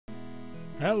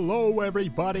Hello,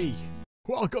 everybody.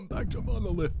 Welcome back to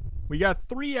Monolith. We got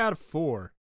 3 out of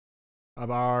 4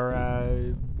 of our,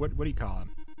 what do you call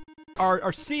them?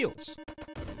 Our seals.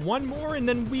 One more, and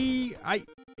then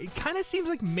it kind of seems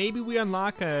like maybe we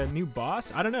unlock a new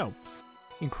boss. I don't know.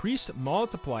 Increased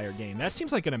multiplier gain. That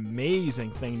seems like an amazing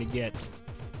thing to get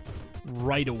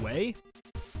right away.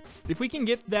 If we can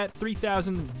get that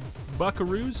 3,000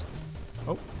 buckaroos.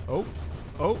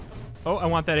 Oh, I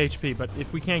want that HP, but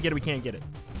if we can't get it, we can't get it.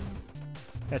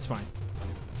 That's fine.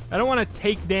 I don't want to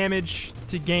take damage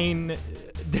to gain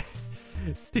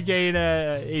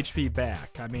HP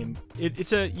back. I mean,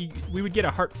 we would get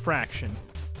a heart fraction,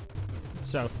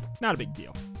 so not a big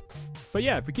deal. But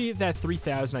yeah, if we can get that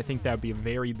 3,000, I think that would be a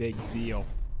very big deal.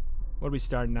 What are we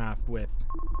starting off with?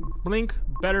 Blink,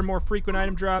 better, more frequent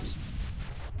item drops.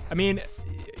 I mean,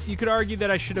 you could argue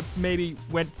that I should have maybe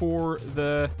went for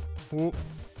the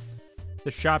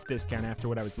shop discount after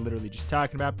what I was literally just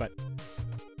talking about, but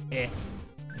there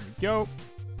we go.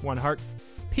 1 heart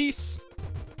piece.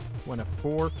 1 of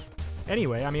 4.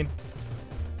 Anyway, I mean,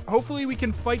 hopefully we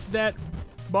can fight that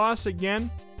boss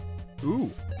again. Ooh.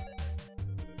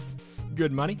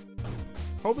 Good money.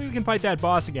 Hopefully we can fight that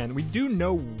boss again. We do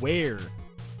know where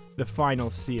the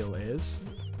final seal is.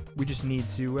 We just need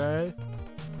to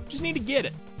get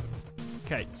it.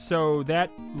 Okay, so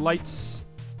that lights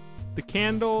the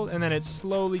candle, and then it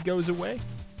slowly goes away.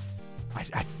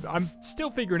 I'm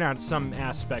still figuring out some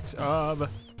aspects of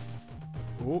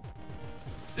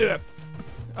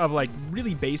like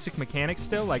really basic mechanics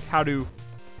still, like how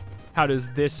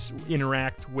does this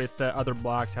interact with other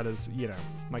blocks? How does, you know,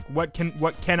 like what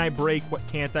can I break, what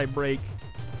can't I break?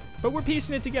 But we're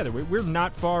piecing it together. We're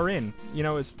not far in. You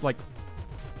know, it's like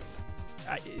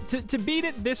to beat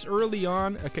it this early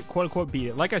on, okay, quote unquote beat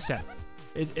it. Like I said,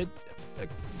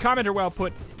 commenter well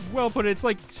put. It's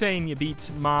like saying you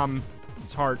beat Mom's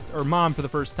heart, or Mom for the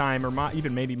first time, or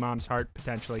even maybe Mom's heart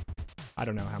potentially. I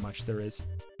don't know how much there is.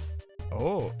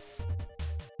 Oh,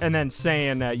 and then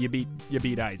saying you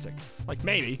beat Isaac. Like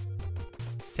maybe,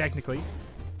 technically,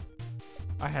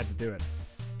 I had to do it.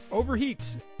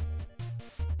 Overheat.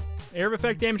 Air of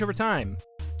effect damage over time.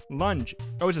 Lunge.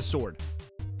 Oh, it's a sword.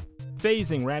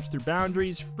 Phasing wraps through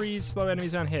boundaries. Freeze. Slow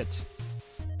enemies on hit.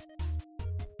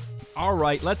 All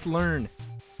right, let's learn.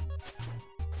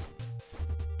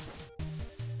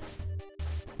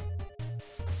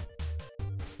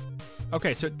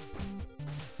 Okay, so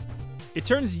it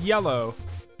turns yellow,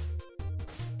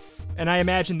 and I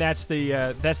imagine that's the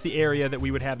area that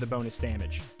we would have the bonus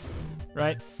damage,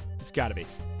 right? It's got to be.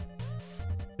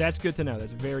 That's good to know.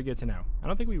 That's very good to know. I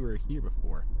don't think we were here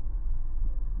before.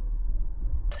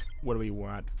 What do we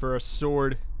want for a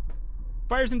sword?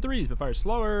 Fires in 3s, but fires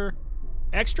slower.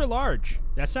 Extra large.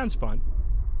 That sounds fun.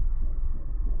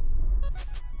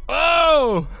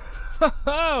 Oh!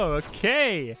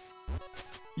 Okay.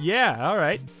 Yeah,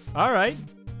 alright. Alright.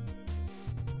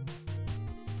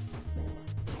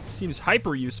 Seems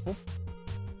hyper useful.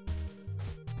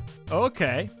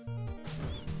 Okay.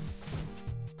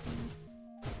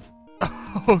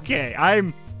 Okay,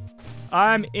 I'm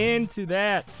into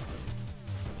that.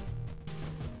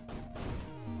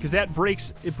 Because that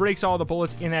breaks all the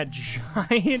bullets in that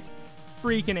giant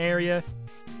freaking area.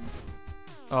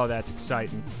 Oh, that's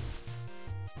exciting.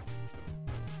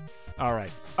 Alright.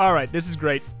 Alright, this is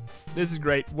great. This is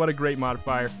great. What a great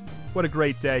modifier. What a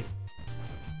great day.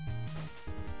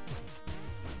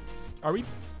 Are we?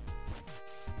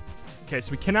 Okay, so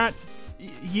we cannot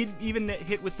even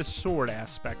hit with the sword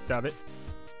aspect of it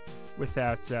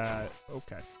without,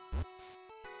 okay.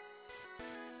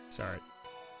 Sorry.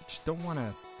 Just don't want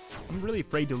to. I'm really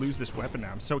afraid to lose this weapon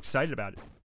now. I'm so excited about it.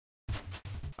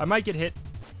 I might get hit.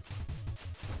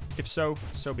 If so,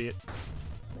 so be it.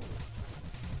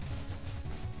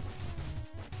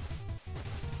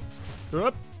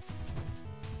 Up.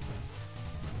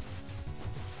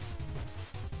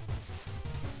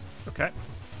 Okay.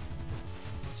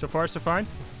 So far, so fine.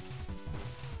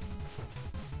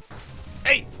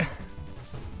 Hey!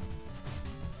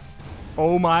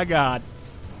 Oh my god.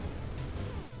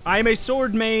 I am a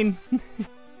sword main.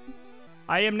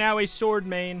 I am now a sword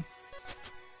main.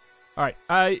 Alright,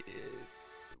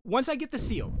 once I get the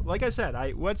seal, like I said,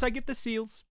 once I get the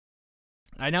seals,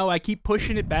 I know I keep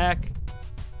pushing it back.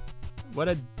 What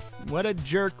a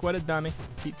jerk, what a dummy.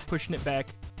 Keep pushing it back.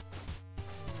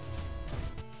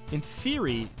 In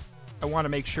theory, I want to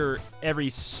make sure every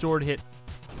sword hit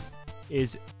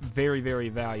is very, very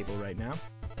valuable right now.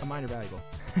 A minor valuable.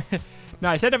 No,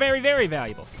 I said a very, very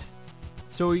valuable.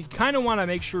 So we kind of want to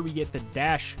make sure we get the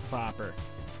dash popper.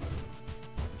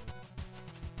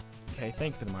 Okay,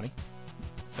 thank you for the money.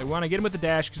 I want to get him with the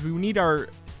dash because we need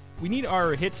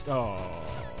our hits. Oh,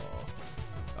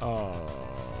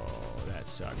 that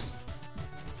sucks.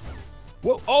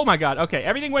 Whoa! Oh my God! Okay,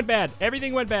 everything went bad.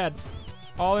 Everything went bad.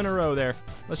 All in a row there.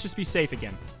 Let's just be safe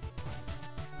again.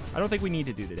 I don't think we need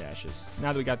to do the dashes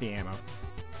now that we got the ammo.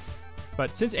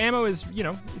 But since ammo is, you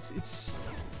know, it's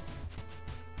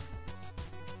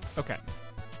okay.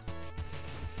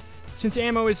 Since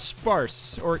ammo is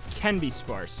sparse, or it can be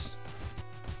sparse,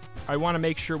 I want to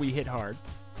make sure we hit hard.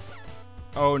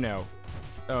 Oh no.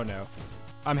 Oh no.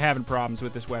 I'm having problems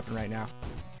with this weapon right now.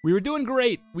 We were doing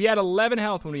great. We had 11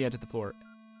 health when we entered the floor.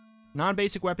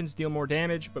 Non-basic weapons deal more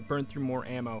damage, but burn through more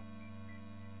ammo.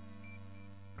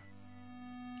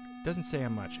 Doesn't say how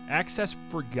much. Access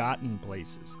forgotten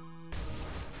places.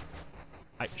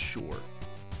 Sure.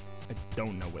 I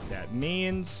don't know what that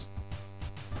means.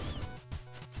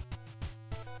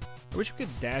 I wish we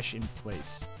could dash in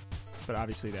place. But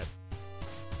obviously that...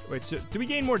 Wait, so do we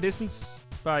gain more distance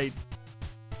by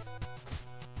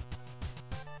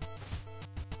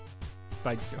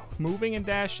moving and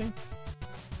dashing?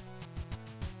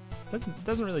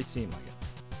 Doesn't really seem like it.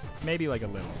 Maybe like a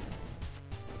little.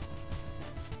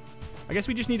 I guess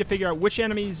we just need to figure out which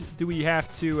enemies do we have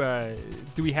to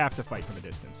fight from a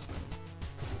distance.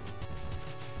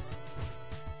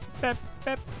 Bep,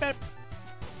 bep, bep.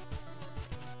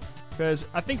 Because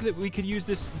I think that we could use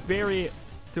this very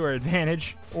to our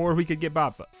advantage, or we could get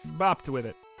bopped with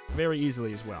it very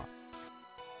easily as well.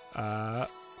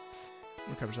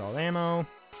 Recovers all ammo.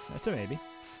 That's a maybe.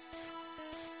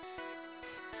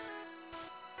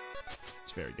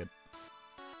 It's very good.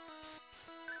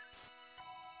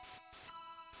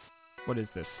 What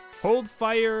is this? Hold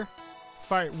fire,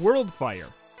 world fire.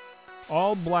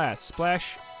 All blast,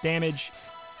 splash, damage,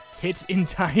 hits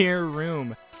entire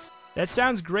room. That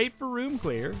sounds great for room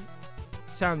clear.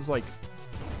 Sounds like,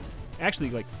 actually,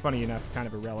 like, funny enough, kind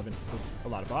of irrelevant for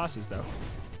a lot of bosses, though.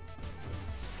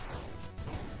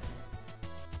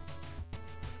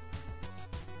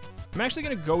 I'm actually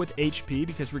going to go with HP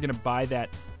because we're going to buy that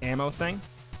ammo thing.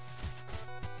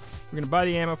 We're going to buy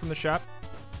the ammo from the shop.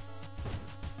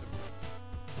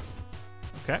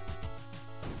 Okay.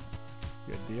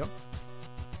 Good deal.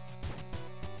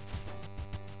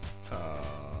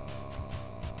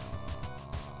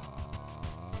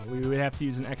 We would have to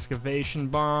use an excavation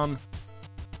bomb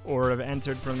or have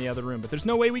entered from the other room, but there's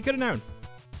no way we could have known.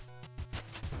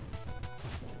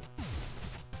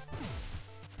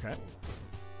 Okay.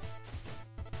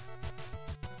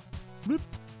 Bloop.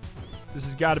 This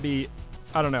has got to be...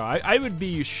 I don't know. I would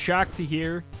be shocked to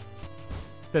hear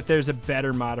that there's a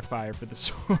better modifier for the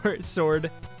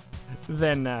sword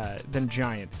than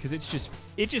giant, because it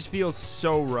just feels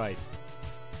so right.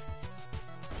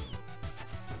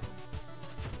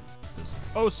 It's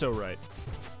oh so right.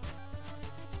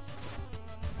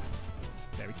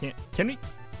 Okay, we can't. Can we?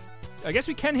 I guess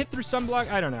we can hit through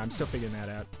sunblock. I don't know. I'm still figuring that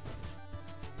out.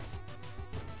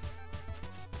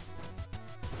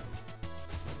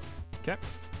 Okay.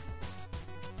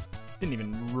 Didn't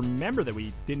even remember that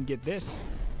we didn't get this.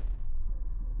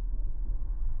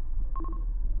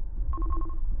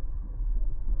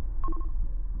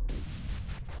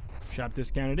 Shop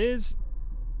discount it is.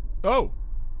 Oh!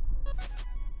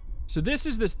 So this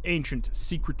is this ancient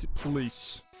secret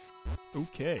place.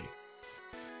 Okay.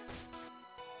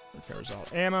 Recovers all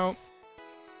ammo.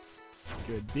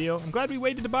 Good deal. I'm glad we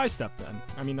waited to buy stuff then.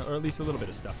 I mean, or at least a little bit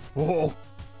of stuff. Whoa!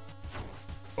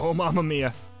 Oh, mamma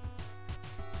mia.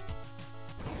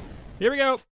 Here we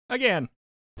go. Again.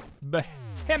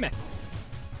 Behemoth.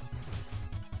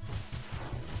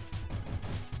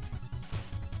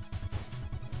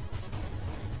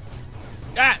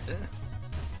 Ah!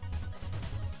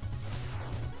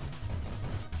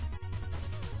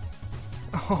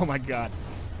 Oh my god.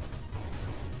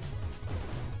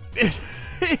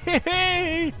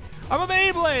 I'm a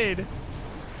Beyblade!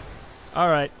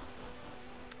 Alright.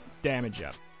 Damage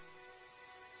up.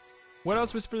 What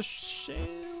else was for the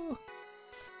shell?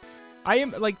 I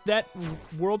am, like, that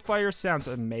World Fire sounds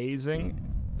amazing,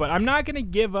 but I'm not gonna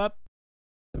give up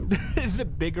the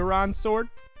Bigoron sword.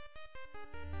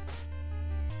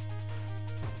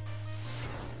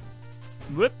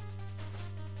 Whoop.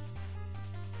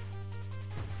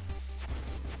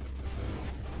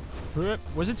 Whoop.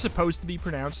 Was it supposed to be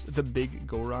pronounced the Big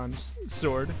Goron's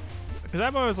sword? Because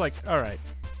I'm always like, alright.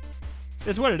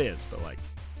 It's what it is, but like,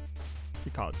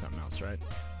 you call it something else, right?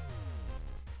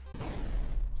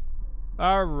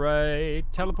 Alright.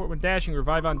 Teleport when dashing,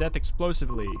 revive on death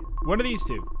explosively. One of these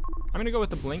two. I'm gonna go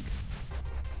with the blink.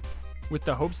 With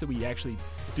the hopes that we actually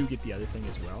do get the other thing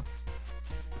as well.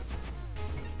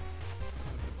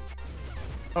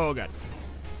 Oh god.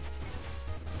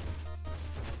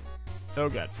 Oh,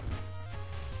 God.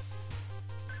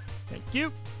 Thank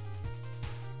you.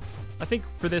 I think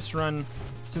for this run,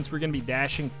 since we're going to be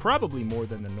dashing probably more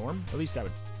than the norm, at least I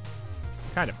would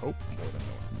kind of hope more than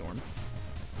the norm,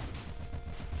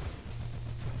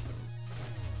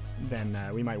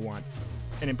 then we might want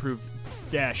an improved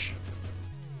dash.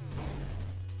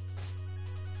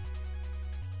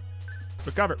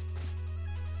 Recover.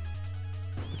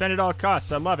 Defend at all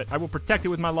costs. I love it. I will protect it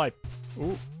with my life.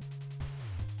 Ooh.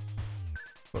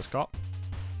 Close call.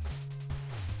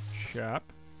 Chop.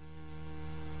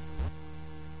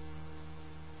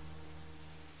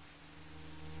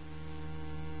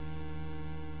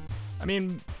 I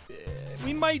mean,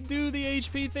 we might do the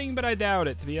HP thing, but I doubt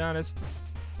it, to be honest.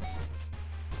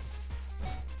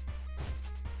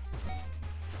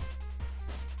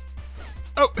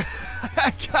 Oh!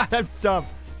 God, I'm dumb.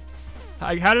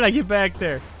 How did I get back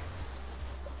there?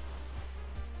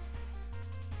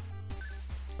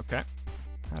 Okay.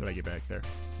 How did I get back there?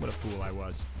 What a fool I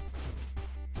was.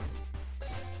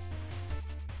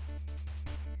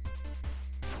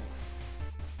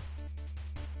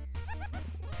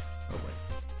 Oh, wait.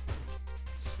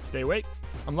 Stay away.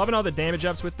 I'm loving all the damage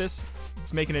ups with this.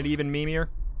 It's making it even memeier.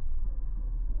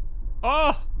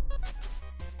 Oh!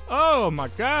 Oh, my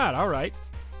God. All right.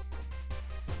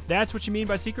 That's what you mean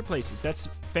by secret places. That's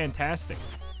fantastic.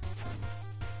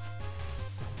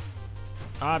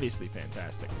 Obviously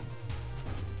fantastic.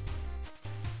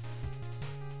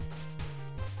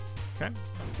 Okay.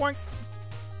 Boink.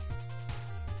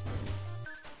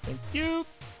 Thank you.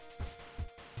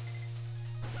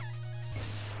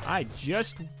 I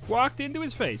just walked into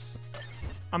his face.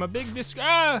 I'm a big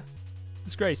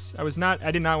disgrace.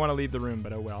 I did not want to leave the room,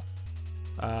 but oh well.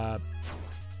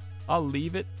 I'll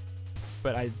leave it,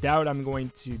 but I doubt I'm going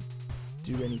to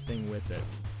do anything with it.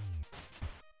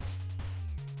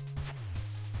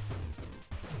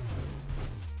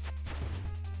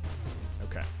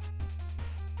 Okay.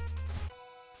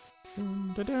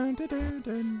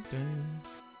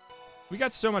 We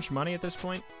got so much money at this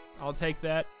point. I'll take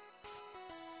that.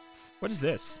 What is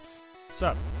this? What's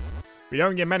up? We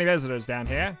don't get many visitors down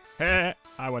here.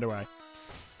 I wonder why.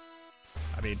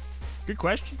 I mean, good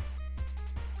question.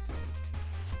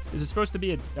 Is it supposed to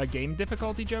be a game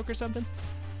difficulty joke or something?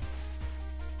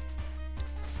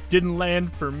 Didn't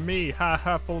land for me. Ha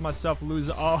ha, full of myself, lose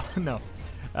all. No.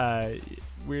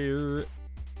 We're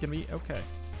gonna be okay.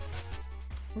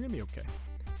 We're gonna be okay.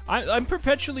 I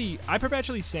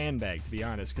perpetually sandbag, to be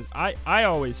honest, because I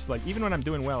always, like, even when I'm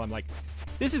doing well, I'm like,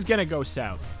 this is gonna go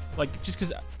south. Like, just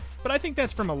because, but I think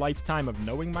that's from a lifetime of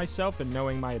knowing myself and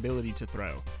knowing my ability to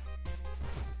throw.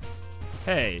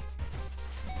 Hey.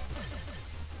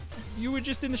 You were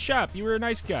just in the shop. You were a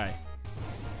nice guy.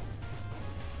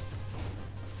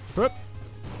 Whoop.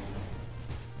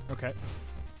 Okay.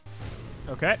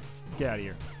 Okay. Get out of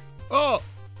here. Oh!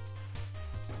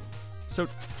 So,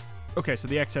 okay, so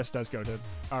the excess does go to...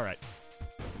 All right.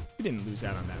 We didn't lose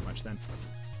out on that much then.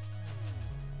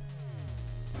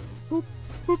 Boop,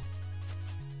 boop.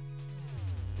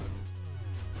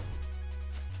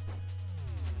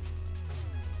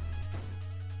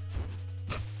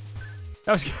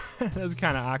 That was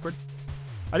kind of awkward.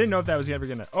 I didn't know if that was ever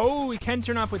gonna... Oh, we can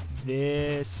turn off with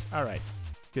this. All right.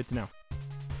 Good to know.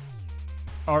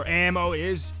 Our ammo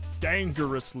is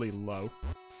dangerously low.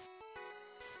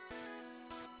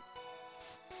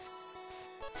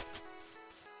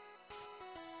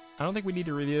 I don't think we need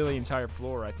to reveal the entire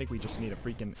floor. I think we just need a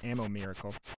freaking ammo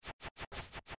miracle.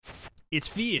 It's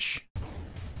fish.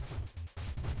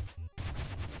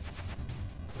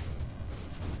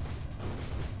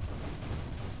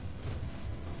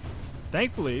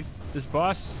 Thankfully, this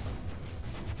boss,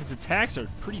 his attacks are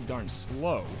pretty darn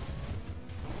slow.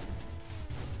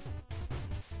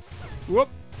 Whoop!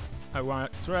 I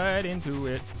walked right into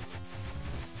it.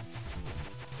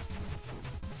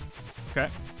 Okay.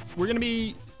 We're gonna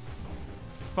be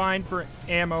fine for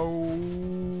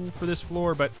ammo for this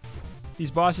floor, but these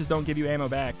bosses don't give you ammo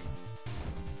back.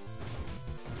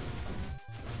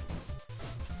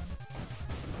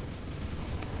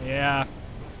 Yeah.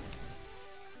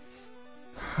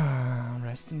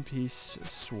 Rest in peace,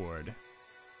 sword.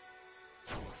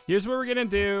 Here's what we're gonna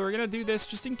do. We're gonna do this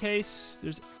just in case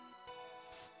there's...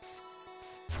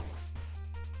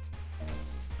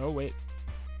 Oh, wait.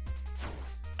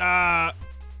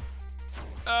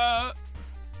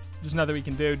 There's nothing we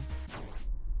can do.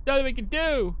 Nothing we can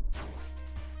do!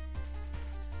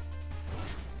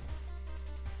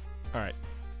 Alright.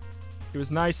 It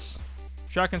was nice.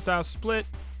 Shotgun style split.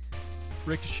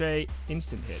 Ricochet,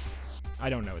 instant hit. I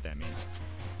don't know what that means.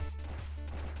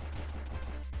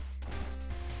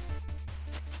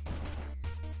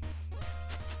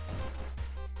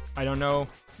 I don't know.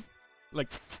 Like,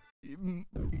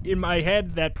 in my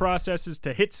head, that process is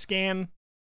to hit scan.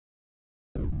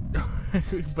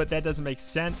 But that doesn't make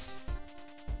sense.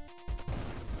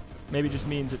 Maybe it just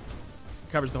means it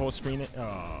covers the whole screen.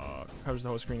 Covers the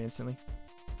whole screen instantly.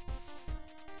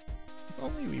 If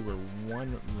only we were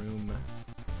one room.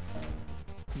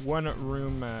 I don't know what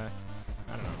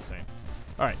I'm saying.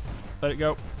 Alright, let it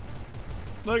go.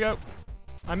 Let it go.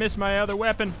 I missed my other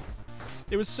weapon.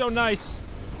 It was so nice.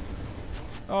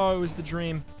 Oh, it was the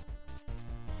dream.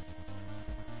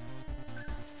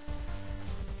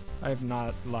 I have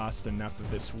not lost enough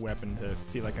of this weapon to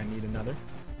feel like I need another.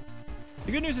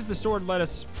 The good news is the sword let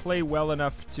us play well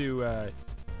enough to,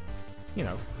 you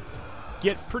know,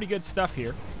 get pretty good stuff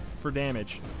here for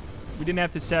damage. We didn't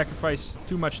have to sacrifice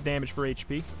too much damage for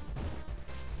HP.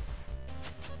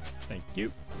 Thank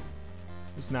you.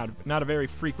 It's not a very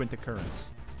frequent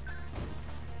occurrence.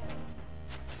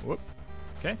 Whoop.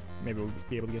 Okay, maybe we'll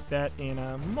be able to get that in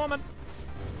a moment.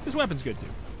 This weapon's good, too.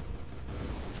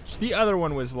 The other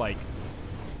one was like,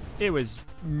 it was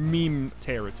meme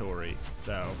territory,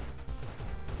 though.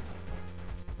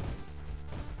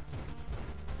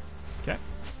 Okay.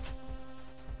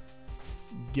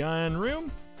 Gun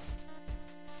room.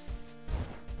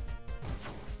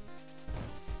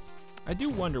 I do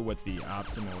wonder what the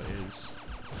optimal is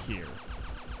here.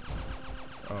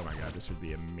 Oh my god, this would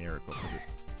be a miracle.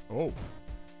 Oh.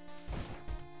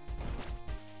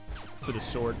 For the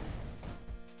sword.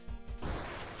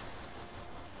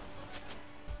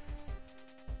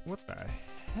 What the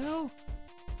hell?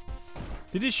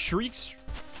 Did his shrieks...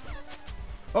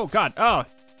 Oh, God. Oh,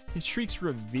 his shrieks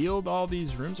revealed all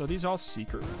these rooms. Are these all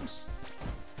secret rooms?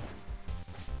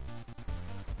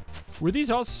 Were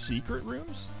these all secret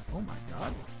rooms? Oh, my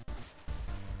God.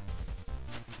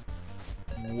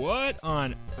 What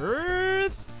on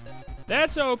earth?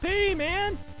 That's OP,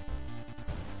 man.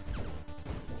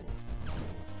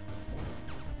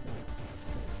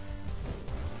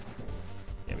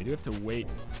 Yeah, we do have to wait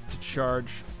to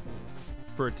charge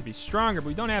for it to be stronger, but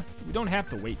we don't have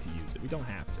to wait to use it. We don't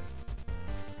have to.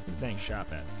 Dang shot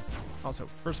that. Also,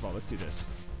 first of all, let's do this.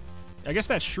 I guess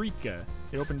that shriek, it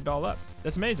opened it all up.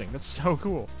 That's amazing. That's so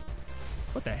cool.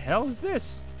 What the hell is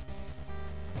this?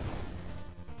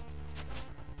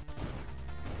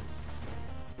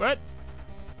 What?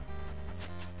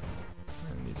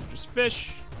 And these are just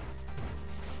fish.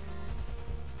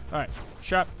 Alright,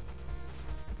 shop.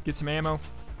 Get some ammo.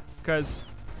 Because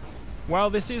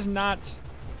while this is not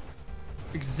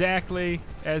exactly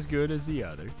as good as the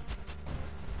other,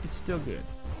 it's still good.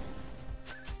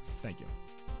 Thank you.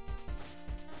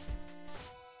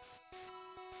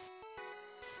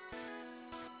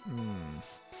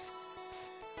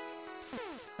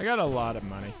 I got a lot of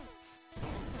money.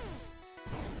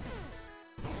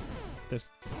 This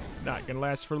not gonna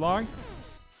last for long.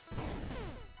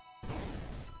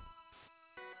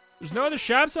 There's no other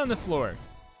shops on the floor.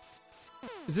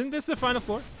 Isn't this the final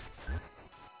floor?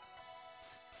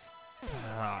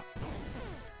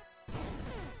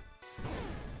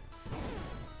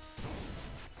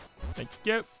 Thank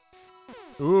you.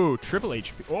 Ooh, triple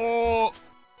HP. Oh!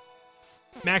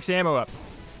 Max ammo up.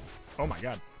 Oh my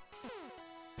god.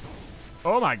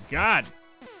 Oh my god.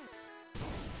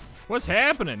 What's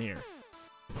happening here?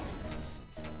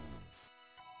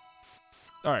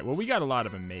 Alright, well, we got a lot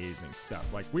of amazing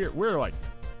stuff. Like, we're like,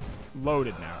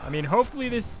 loaded now. I mean, hopefully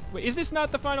this... Wait, is this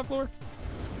not the final floor?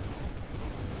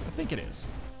 I think it is.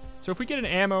 So if we get an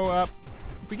ammo up...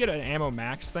 If we get an ammo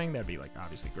max thing, that'd be, like,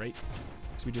 obviously great.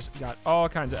 Because we just got all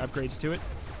kinds of upgrades to it.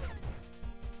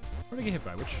 What did I get hit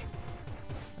by? Which...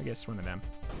 I guess one of them.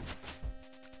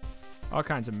 All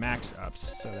kinds of max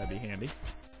ups, so that'd be handy.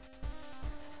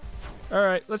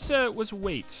 Alright, let's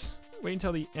wait. Wait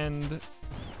until the end...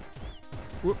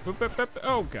 Whoop, whoop, whoop, whoop.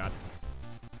 Oh, God.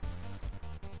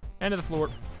 End of the floor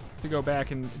to go back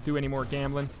and do any more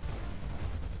gambling.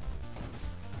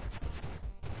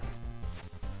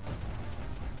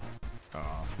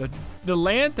 Oh, the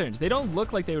lanterns. They don't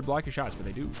look like they would block your shots, but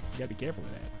they do. You gotta be careful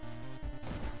with that.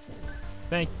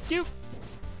 Thank you.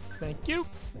 Thank you.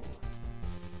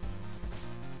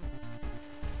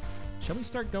 Shall we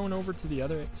start going over to the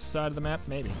other side of the map?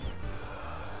 Maybe.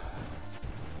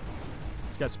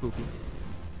 It's got spooky.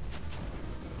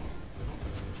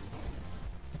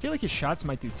 I feel like his shots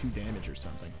might do 2 damage or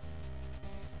something.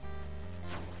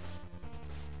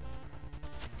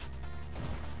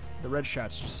 The red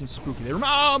shots just seem spooky. They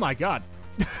oh my god!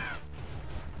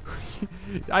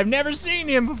 I've never seen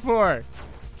him before!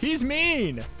 He's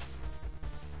mean!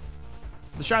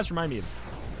 The shots remind me of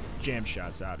jam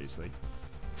shots, obviously.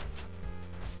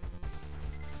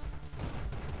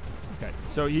 Okay,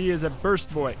 so he is a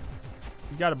burst boy.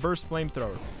 He's got a burst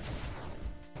flamethrower.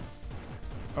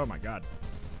 Oh my god.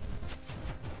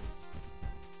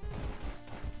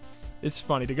 It's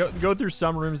funny to go through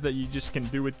some rooms that you just can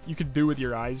do with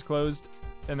your eyes closed,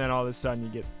 and then all of a sudden you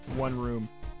get one room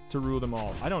to rule them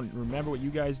all. I don't remember what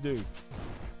you guys do.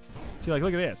 So you're like,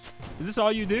 look at this. Is this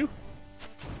all you do?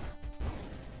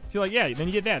 So you're like, yeah, then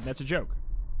you get that. That's a joke.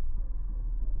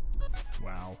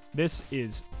 Wow. This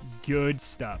is good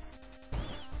stuff.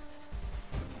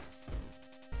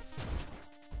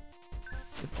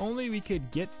 If only we could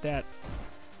get that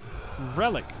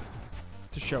relic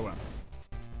to show up.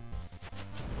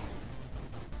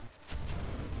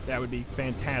 That would be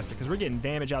fantastic, because we're getting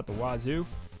damage out the wazoo.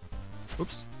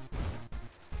 Oops.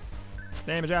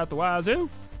 Damage out the wazoo.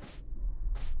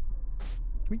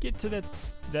 Can we get to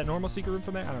that normal secret room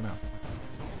from there? I don't know.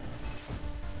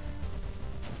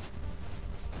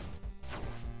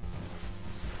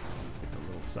 Get the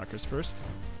little suckers first.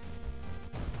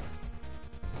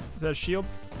 Is that a shield?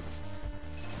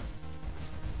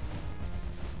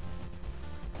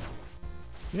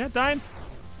 You not dying?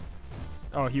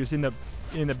 Oh, he was in the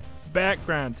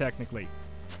background, technically.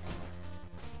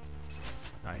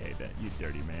 I hate that, you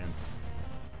dirty man.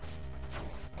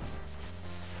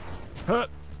 Huh.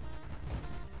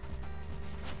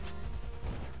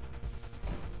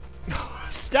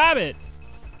 Stop it!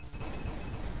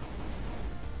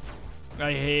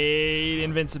 I hate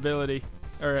invincibility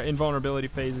or invulnerability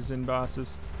phases in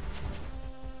bosses.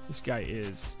 This guy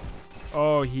is,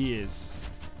 oh, he is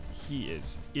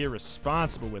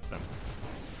irresponsible with them.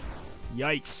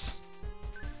 Yikes.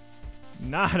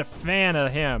 Not a fan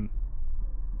of him.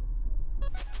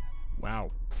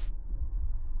 Wow.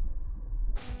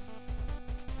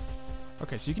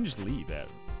 Okay, so you can just leave that.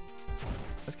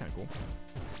 That's kind of cool.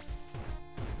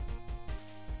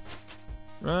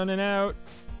 Running out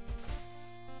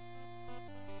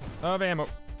of ammo.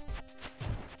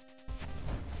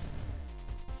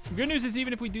 The good news is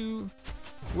even if we do...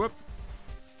 Whoop.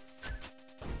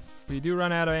 If we do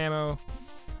run out of ammo,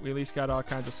 we at least got all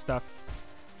kinds of stuff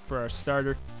for our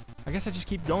starter. I guess I just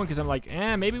keep going because I'm like,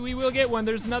 maybe we will get one.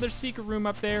 There's another secret room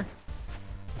up there.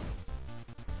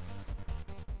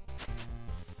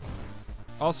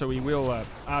 Also, we will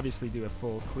obviously do a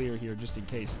full clear here just in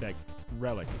case that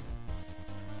relic.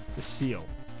 The seal.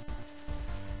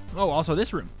 Oh, also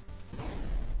this room.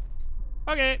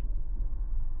 Okay.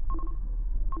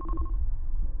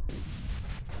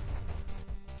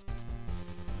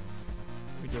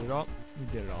 We did it all. We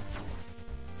did it all.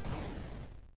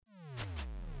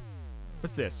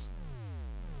 What's this?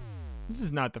 This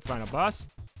is not the final boss.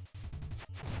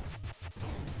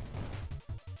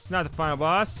 It's not the final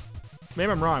boss. Maybe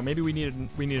I'm wrong. Maybe we need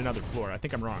another floor. I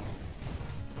think I'm wrong.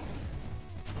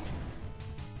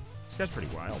 This guy's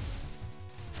pretty wild.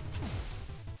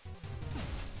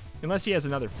 Unless he has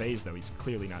another phase, though. He's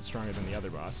clearly not stronger than the other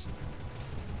boss.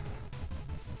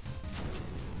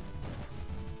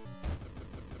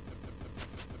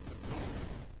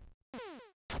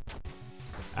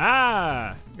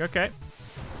 Ah! Okay.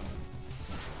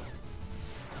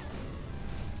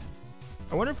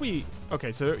 I wonder if we...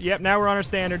 Okay, so, yep, now we're on our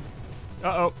standard.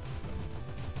 Uh-oh.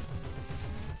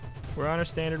 We're on our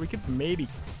standard. We could maybe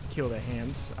kill the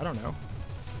hands. I don't know.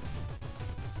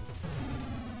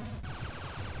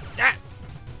 Ah!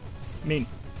 Mean.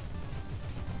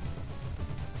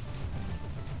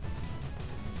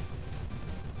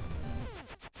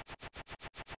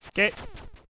 Okay.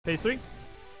 Phase 3.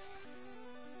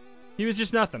 He was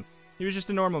just nothing. He was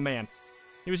just a normal man.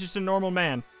 He was just a normal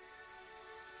man.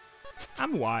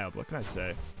 I'm wild. What can I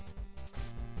say?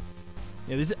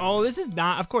 Yeah, this is... Oh, this is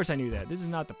not... Of course I knew that. This is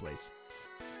not the place.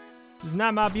 This is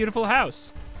not my beautiful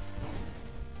house.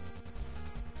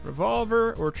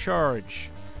 Revolver or charge?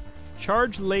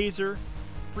 Charge laser.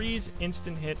 Freeze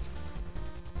instant hit.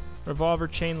 Revolver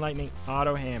chain lightning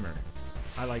auto hammer.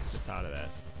 I like the thought of that.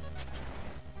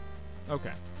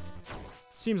 Okay.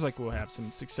 Seems like we'll have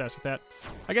some success with that.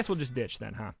 I guess we'll just ditch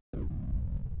then, huh?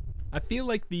 I feel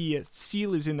like the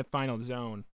seal is in the final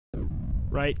zone.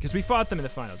 Right? Because we fought them in the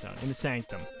final zone. In the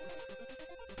sanctum.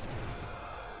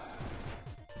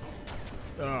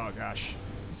 Oh, gosh.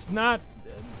 It's not...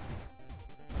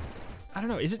 I don't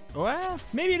know. Is it... Well,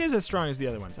 maybe it is as strong as the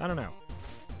other ones. I don't know.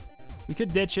 We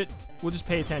could ditch it. We'll just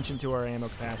pay attention to our ammo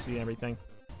capacity and everything.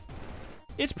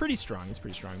 It's pretty strong. It's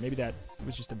pretty strong. Maybe that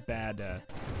was just a bad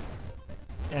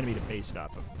enemy to base it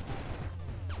off of.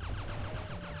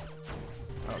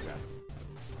 Oh, God.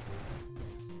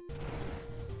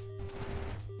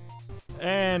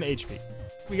 And HP.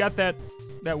 We got that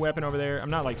weapon over there. I'm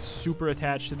not, like, super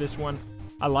attached to this one.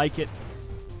 I like it.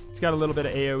 got a little bit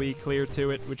of AoE clear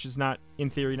to it, which is not, in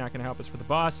theory, not going to help us for the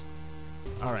boss.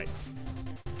 All right.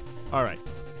 All right.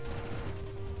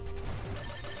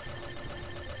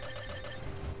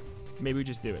 Maybe we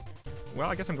just do it. Well,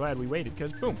 I guess I'm glad we waited,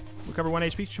 because, boom, recover 1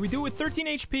 HP. Should we do it with 13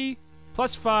 HP,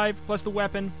 plus 5, plus the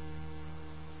weapon?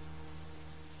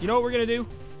 You know what we're going to do?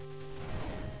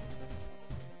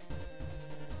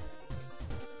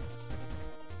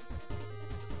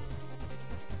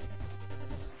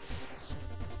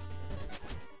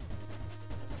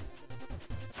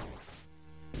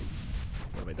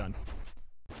 What have I done?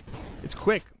 It's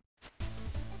quick.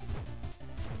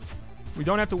 We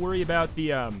don't have to worry about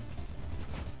the,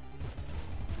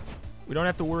 we don't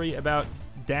have to worry about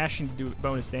dashing to do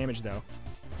bonus damage, though.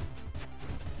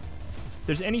 If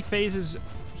there's any phases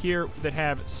here that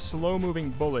have slow-moving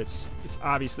bullets, it's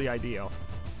obviously ideal.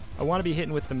 I want to be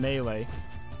hitting with the melee,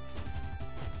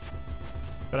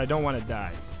 but I don't want to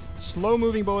die.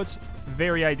 Slow-moving bullets,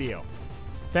 very ideal.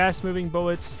 Fast-moving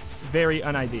bullets, very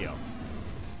unideal.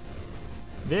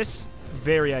 This,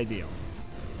 very ideal.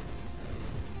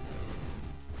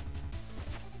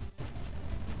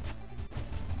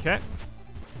 Okay.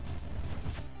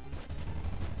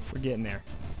 We're getting there.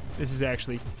 This is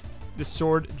actually... This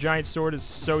sword, giant sword, is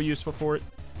so useful for it.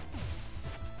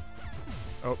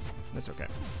 Oh, that's okay.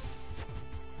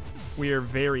 We are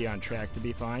very on track to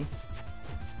be fine.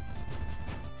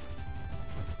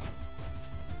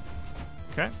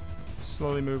 Okay.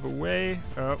 Slowly move away.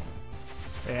 Oh.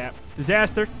 Yeah.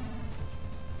 Disaster.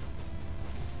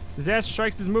 Disaster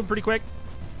strikes does move pretty quick.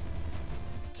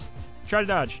 Just try to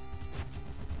dodge.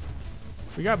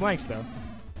 We got blanks, though.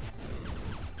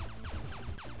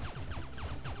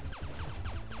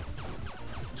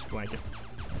 Just blank it.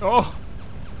 Oh!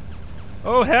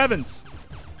 Oh, heavens!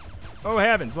 Oh,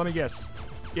 heavens. Let me guess.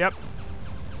 Yep.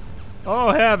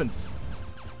 Oh, heavens.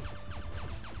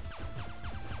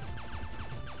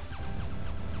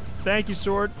 Thank you,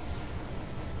 sword.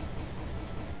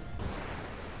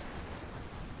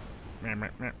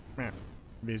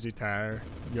 Visitor,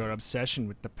 your obsession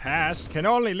with the past can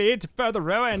only lead to further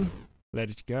ruin. Let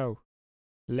it go.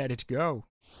 Let it go.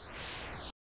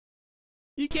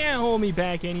 You can't hold me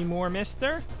back anymore,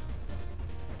 mister.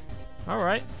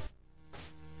 Alright.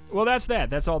 Well, that's that.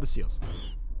 That's all the seals.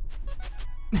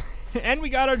 And we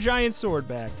got our giant sword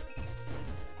back.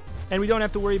 And we don't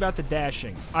have to worry about the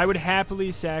dashing. I would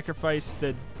happily sacrifice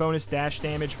the bonus dash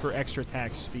damage for extra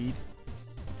attack speed.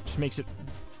 Just makes it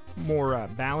more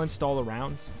balanced all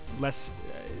around. Less,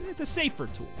 it's a safer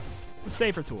tool. A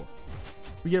safer tool.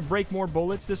 We get to break more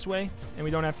bullets this way, and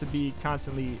we don't have to be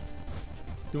constantly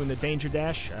doing the danger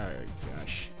dash. Oh,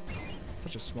 gosh.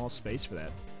 Such a small space for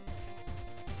that.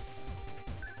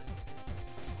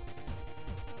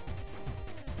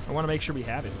 I want to make sure we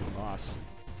have it for the boss.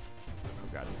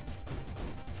 Oh, God.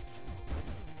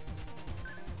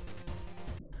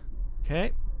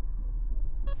 Okay.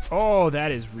 Oh,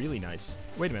 that is really nice.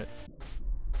 Wait a minute.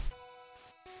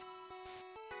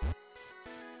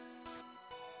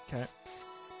 Okay.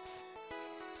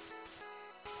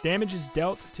 Damage is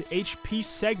dealt to HP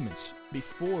segments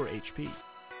before HP.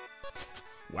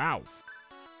 Wow.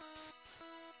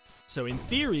 So in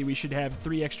theory, we should have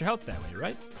 3 extra health that way,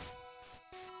 right?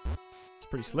 It's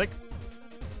pretty slick,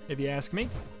 if you ask me.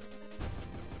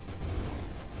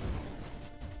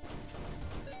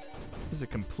 This is a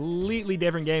completely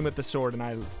different game with the sword, and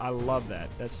I love that.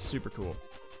 That's super cool.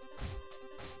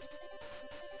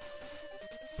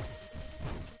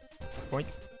 Boink.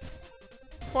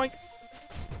 Boink.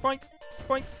 Boink.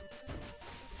 Boink.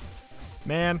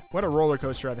 Man, what a roller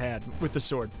coaster I've had with the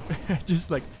sword.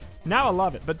 Just like, now I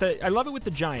love it. But I love it with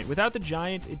the giant. Without the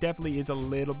giant, it definitely is a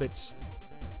little bit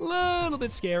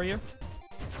scarier.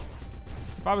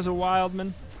 If I was a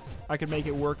wildman, I could make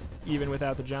it work even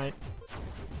without the giant.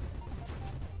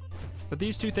 But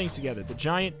these two things together, the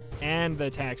giant and the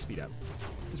attack speed up,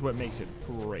 is what makes it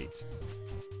great.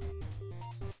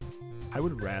 I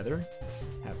would rather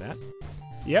have that.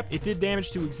 Yep, it did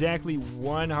damage to exactly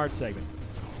 1 heart segment.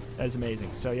 That is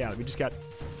amazing. So yeah, we just got...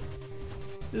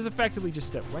 This is effectively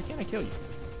just a... Why can't I kill you?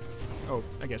 Oh,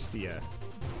 I guess the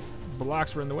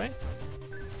blocks were in the way.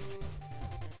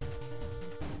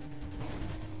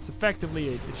 It's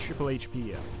effectively a triple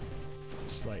HP.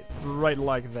 Just like, right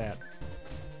like that.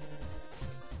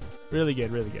 Really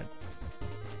good, really good.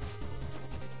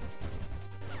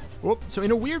 Whoop. So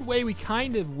in a weird way, we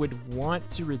kind of would want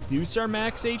to reduce our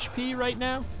max HP right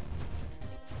now.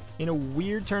 In a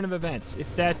weird turn of events.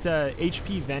 If that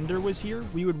HP vendor was here,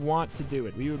 we would want to do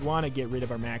it. We would want to get rid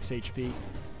of our max HP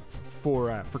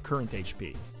for current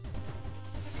HP.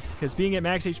 Because being at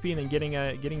max HP and then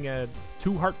getting a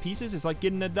 2 heart pieces is like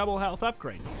getting a double health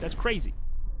upgrade. That's crazy.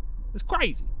 That's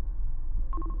crazy.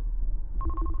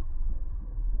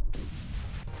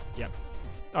 Yep.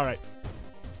 All right.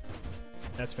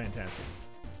 That's fantastic.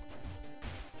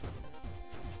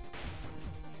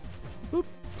 Boop,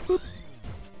 boop.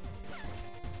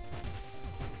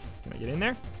 Can I get in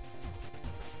there?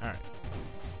 All right.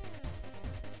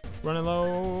 Running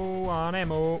low on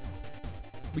ammo.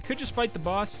 We could just fight the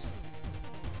boss.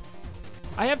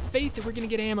 I have faith that we're going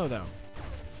to get ammo, though.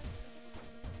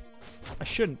 I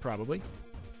shouldn't, probably.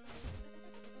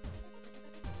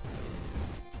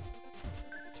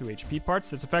 2 HP parts.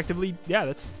 That's effectively... Yeah,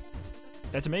 that's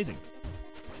amazing.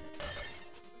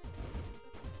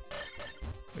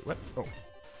 Wait, what? Oh.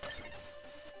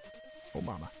 Oh,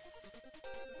 mama.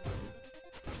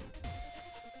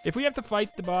 If we have to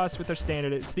fight the boss with our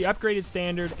standard, it's the upgraded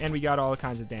standard, and we got all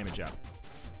kinds of damage up.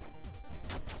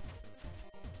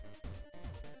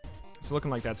 It's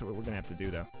looking like that's what we're going to have to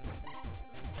do, though.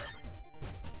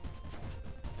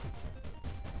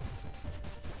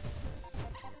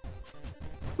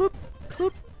 Boop,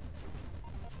 boop.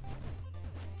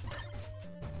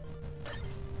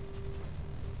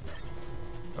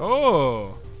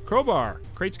 Oh! Crowbar.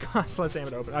 Crates cost less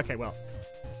ammo to open. Okay, well.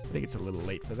 I think it's a little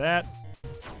late for that.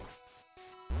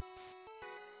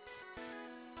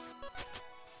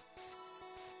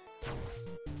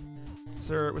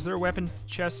 Was there a weapon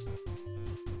chest?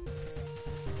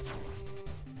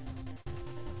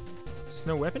 There's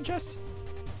no weapon chest?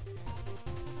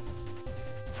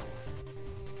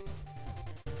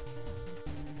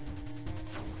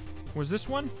 Was this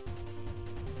one?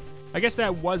 I guess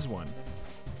that was one.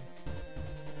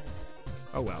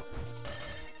 Oh well.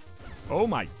 Oh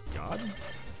my god.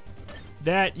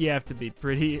 That you have to be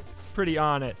pretty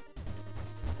on it.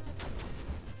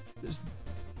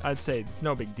 I'd say it's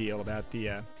no big deal about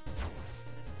the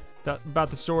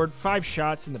sword. 5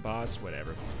 shots in the boss,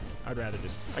 whatever. I'd rather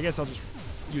just... I guess I'll just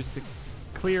use it to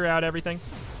clear out everything.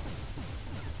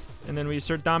 And then we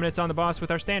assert dominance on the boss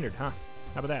with our standard, huh?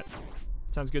 How about that?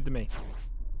 Sounds good to me.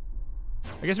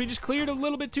 I guess we just cleared a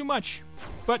little bit too much.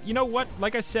 But you know what?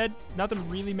 Like I said, nothing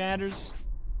really matters.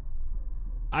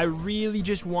 I really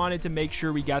just wanted to make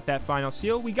sure we got that final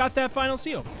seal. We got that final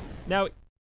seal. Now,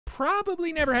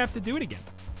 probably never have to do it again.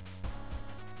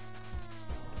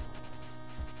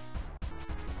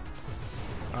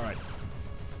 Alright.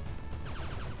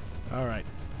 Alright.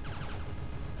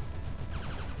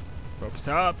 Focus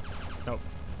up. Nope.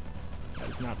 That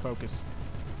is not focus.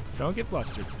 Don't get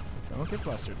flustered. Don't get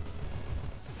flustered.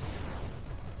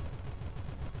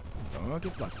 Don't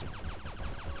get flustered.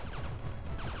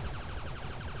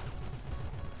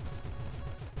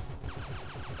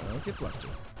 Don't get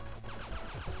flustered.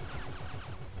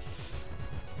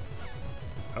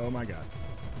 Oh my god.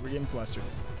 We're getting flustered.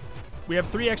 We have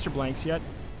 3 extra blanks yet.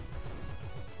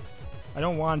 I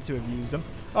don't want to have used them.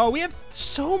 Oh, we have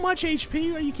so much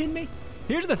HP. Are you kidding me?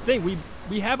 Here's the thing.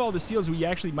 We have all the seals. We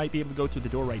actually might be able to go through the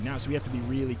door right now, so we have to be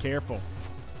really careful.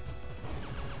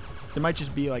 There might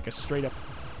just be like a straight up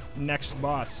next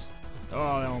boss. Oh,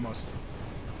 almost.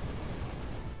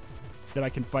 That I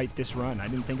can fight this run. I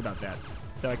didn't think about that.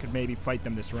 That I could maybe fight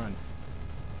them this run.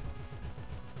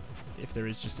 If there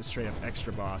is just a straight up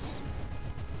extra boss.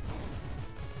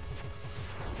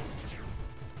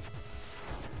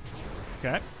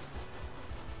 Okay.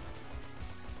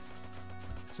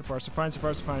 So far, so fine, so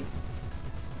far, so fine.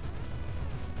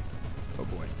 Oh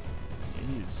boy.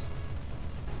 He's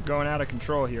going out of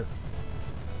control here.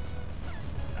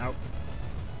 Out.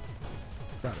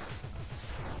 Got it.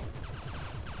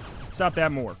 Stop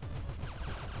that more.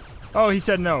 Oh, he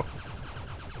said no.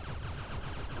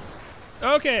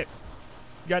 Okay.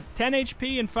 Got 10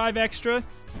 HP and 5 extra.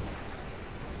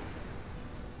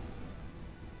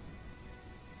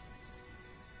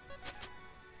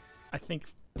 I think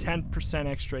 10%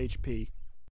 extra HP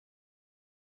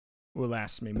will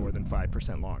last me more than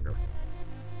 5% longer.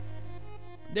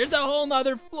 There's a whole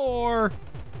nother floor.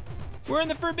 We're in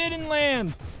the Forbidden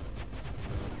Land.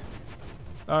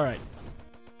 All right.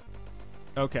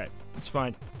 Okay, it's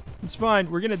fine. It's fine.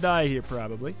 We're gonna die here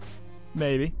probably.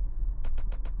 Maybe.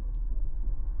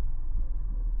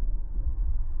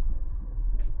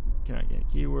 Cannot get a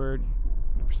keyword.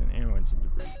 100% ammo and some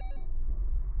debris.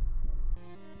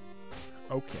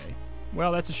 Okay.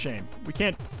 Well, that's a shame. We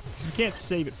can't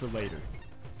save it for later.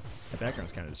 That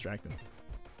background's kind of distracting.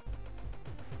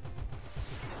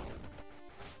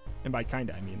 And by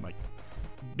kinda, I mean like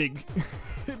big,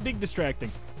 big distracting.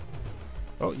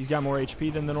 Oh, he's got more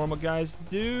HP than the normal guys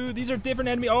do. These are different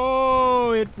enemies.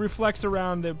 Oh, it reflects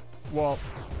around the wall,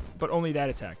 but only that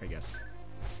attack, I guess.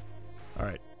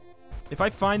 If I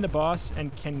find the boss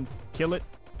and can kill it,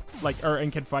 like,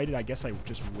 and can fight it, I guess I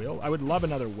just will. I would love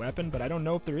another weapon, but I don't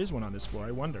know if there is one on this floor.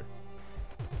 I wonder.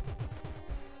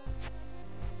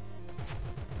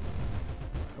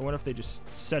 I wonder if they just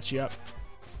set you up.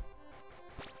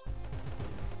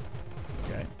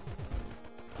 Okay.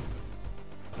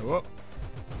 Whoa.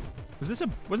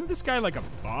 Wasn't this guy like a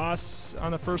boss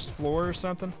on the first floor or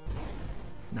something?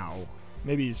 No.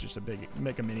 Maybe he's just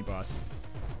make a mini boss.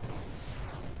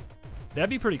 That'd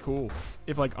be pretty cool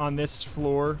if, like, on this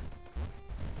floor,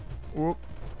 whoop,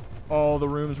 all the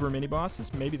rooms were mini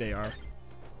bosses. Maybe they are.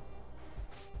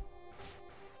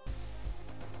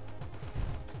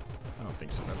 I don't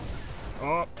think so.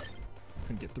 Oh,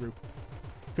 couldn't get through.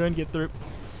 Couldn't get through.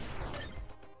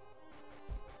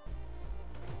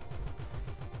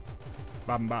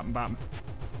 Bop, bop, bop.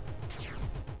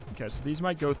 Okay, so these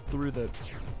might go through the...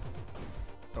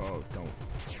 Oh, don't.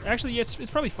 Actually, it's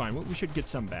probably fine. We should get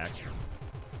some back.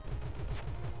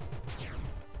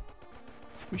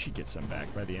 We should get some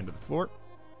back by the end of the floor.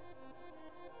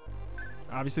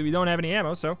 Obviously, we don't have any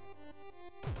ammo, so...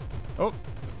 Oh. Oh,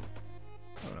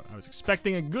 no. I was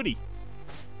expecting a goodie.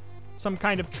 Some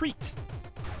kind of treat.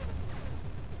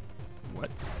 What?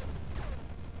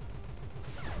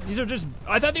 These are just...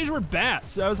 I thought these were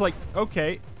bats. I was like,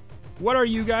 okay. What are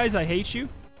you guys? I hate you.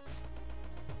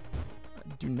 I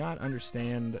do not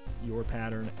understand your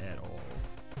pattern at all.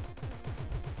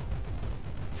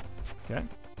 Okay.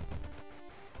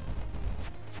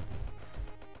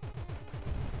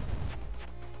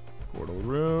 Portal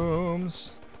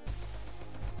rooms.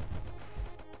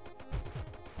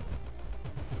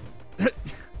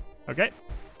 Okay.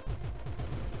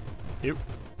 Ew.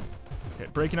 Okay,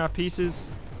 breaking off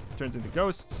pieces. Turns into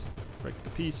ghosts. Break the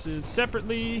pieces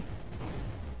separately.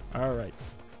 Alright.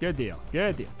 Good deal.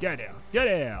 Good deal. Good deal. Good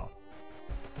deal.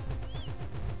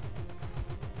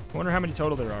 I wonder how many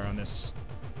total there are on this.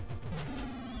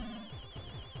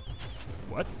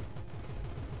 What?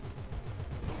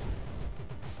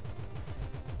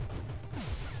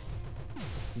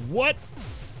 What?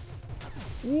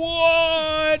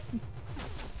 What?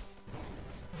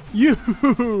 You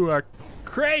are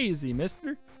crazy,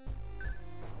 mister.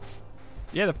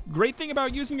 Yeah, the great thing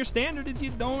about using your standard is you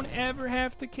don't ever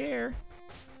have to care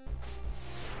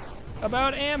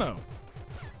about ammo.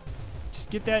 Just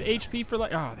get that HP for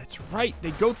like... Oh, that's right.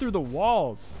 They go through the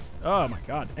walls. Oh, my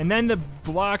God. And then the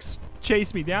blocks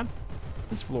chase me down.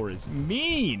 This floor is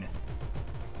mean.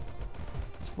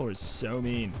 This floor is so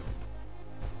mean.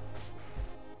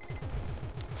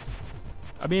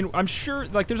 I mean, I'm sure,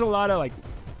 like, there's a lot of, like,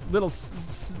 little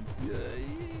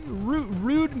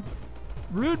rude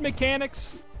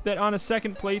mechanics that on a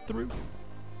second playthrough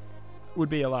would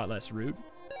be a lot less rude.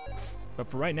 But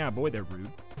for right now, boy, they're rude.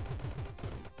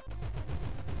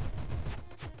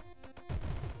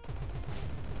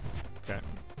 Okay.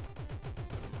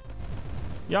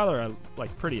 Y'all are,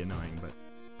 like, pretty annoying, but...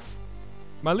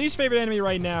 My least favorite enemy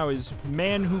right now is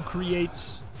man who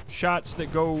creates shots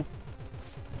that go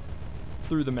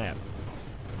through the map.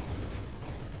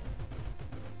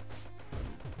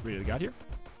 Really got here?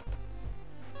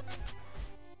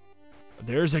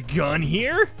 There's a gun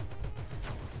here?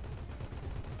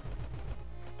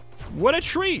 What a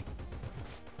treat!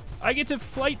 I get to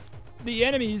fight the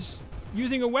enemies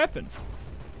using a weapon.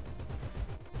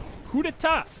 Who'd have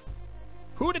thought?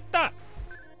 Who'd have thought?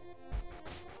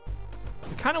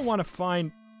 I kind of want to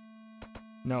find...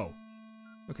 No.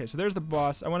 Okay, so there's the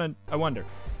boss. I wonder.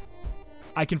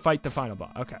 I can fight the final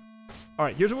boss. Okay.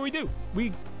 Alright, here's what we do.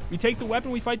 We take the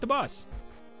weapon, we fight the boss.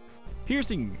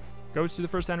 Piercing. Goes to the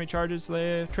first enemy charges.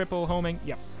 Triple homing.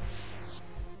 Yep.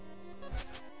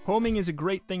 Homing is a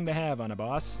great thing to have on a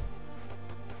boss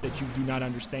that you do not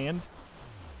understand.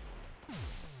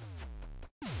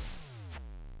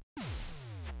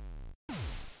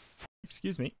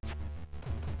 Excuse me.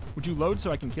 Would you load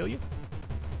so I can kill you?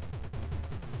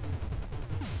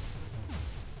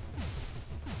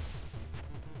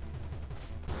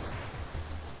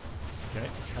 Okay,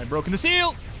 I've broken the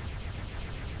seal!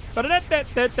 I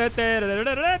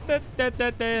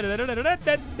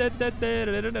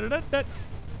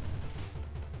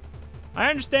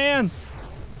understand!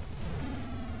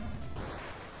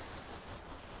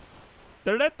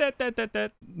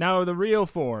 Now the real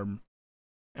form.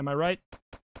 Am I right?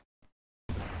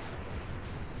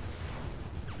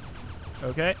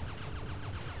 Okay.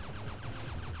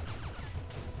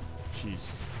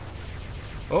 Jeez.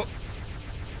 Oh.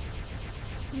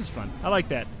 This is fun. I like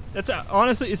that. That's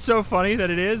honestly, it's so funny that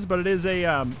it is, but it is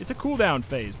a it's a cooldown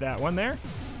phase. That one there.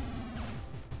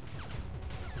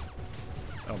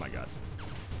 Oh my god.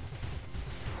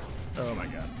 Oh my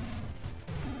god.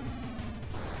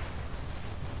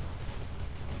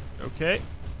 Okay.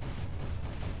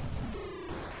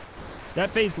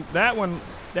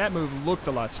 That move looked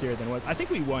a lot scarier than it was. I think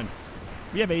we won.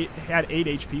 We had 8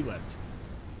 HP left.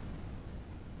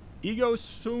 Ego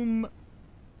sum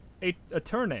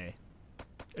eterne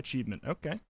achievement.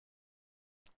 Okay.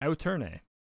 Auterne.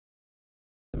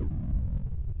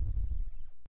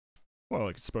 Well,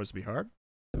 it's supposed to be hard.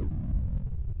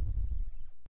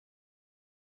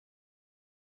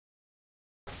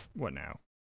 What now?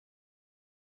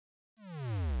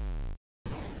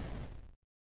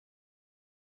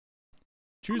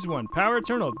 Choose one. Power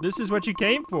Eternal. This is what you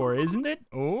came for, isn't it?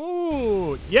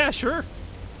 Oh, yeah, sure.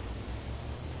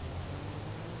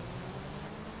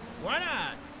 Why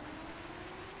not?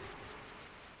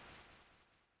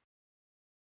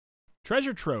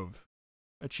 Treasure Trove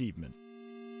achievement.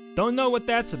 Don't know what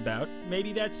that's about.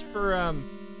 Maybe that's for,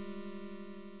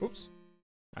 Oops.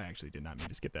 I actually did not mean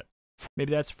to skip that.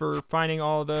 Maybe that's for finding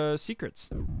all the secrets.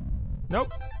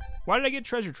 Nope. Why did I get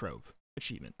Treasure Trove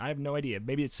achievement? I have no idea.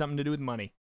 Maybe it's something to do with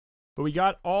money. But we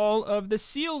got all of the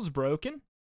seals broken.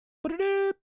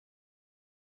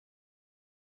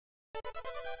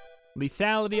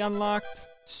 Lethality unlocked.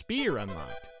 Spear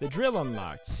unlocked. The drill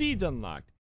unlocked. Seeds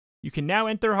unlocked. You can now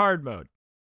enter hard mode.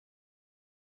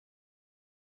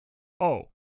 Oh.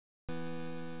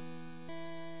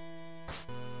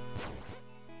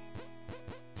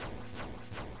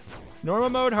 Normal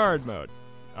mode, hard mode.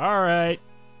 Alright.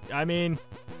 I mean...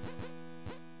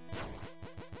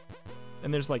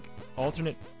 And there's like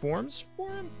alternate forms for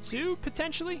him too,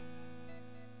 potentially?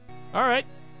 Alright.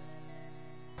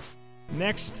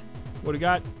 Next. What do we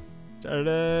got?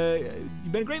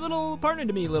 You've been a great little partner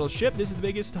to me, little ship. This is the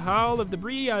biggest haul of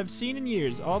debris I've seen in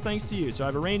years, all thanks to you. So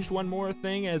I've arranged one more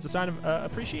thing as a sign of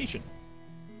appreciation.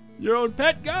 Your own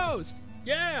pet ghost!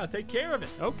 Yeah, take care of it.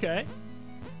 Okay.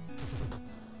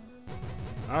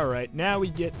 Alright, now we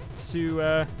get to,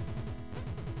 oh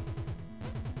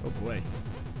boy.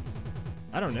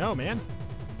 I don't know, man.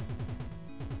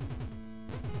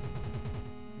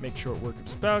 Make short work of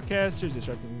spellcasters,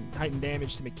 disrupting heightened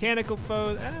damage to mechanical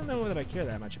foes. I don't know that I care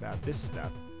that much about this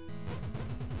stuff.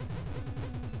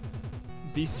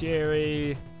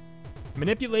 Bestiary.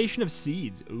 Manipulation of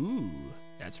seeds. Ooh,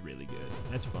 that's really good.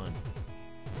 That's fun.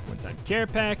 One-time care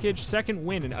package. Second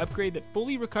wind, an upgrade that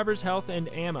fully recovers health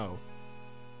and ammo.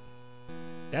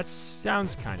 That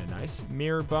sounds kind of nice.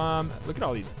 Mirror bomb. Look at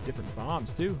all these different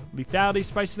bombs, too. Lethality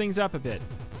spices things up a bit.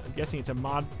 I'm guessing it's a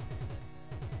mod.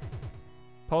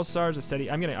 Pulsar's a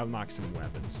steady. I'm going to unlock some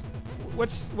weapons.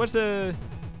 What's a...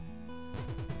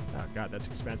 Oh, God, that's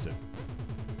expensive.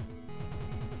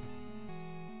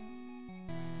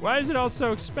 Why is it all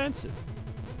so expensive?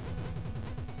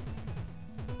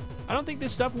 I don't think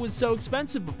this stuff was so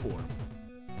expensive before.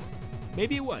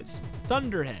 Maybe it was.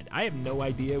 Thunderhead. I have no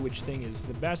idea which thing is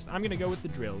the best. I'm going to go with the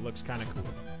drill. Looks kind of cool.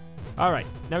 All right.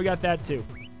 Now we got that, too.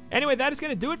 Anyway, that is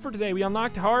going to do it for today. We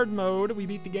unlocked hard mode. We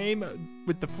beat the game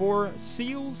with the 4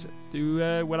 seals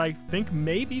to what I think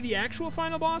may be the actual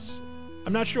final boss.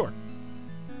 I'm not sure.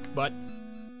 But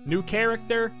new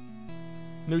character,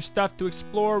 new stuff to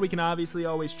explore. We can obviously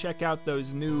always check out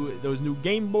those new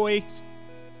Game Boys.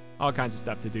 All kinds of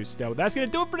stuff to do still. That's going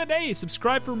to do it for today.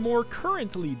 Subscribe for more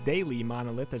currently daily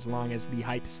Monolith as long as the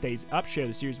hype stays up. Share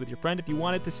the series with your friend if you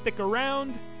wanted to stick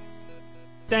around.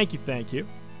 Thank you, thank you.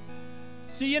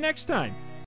 See you next time.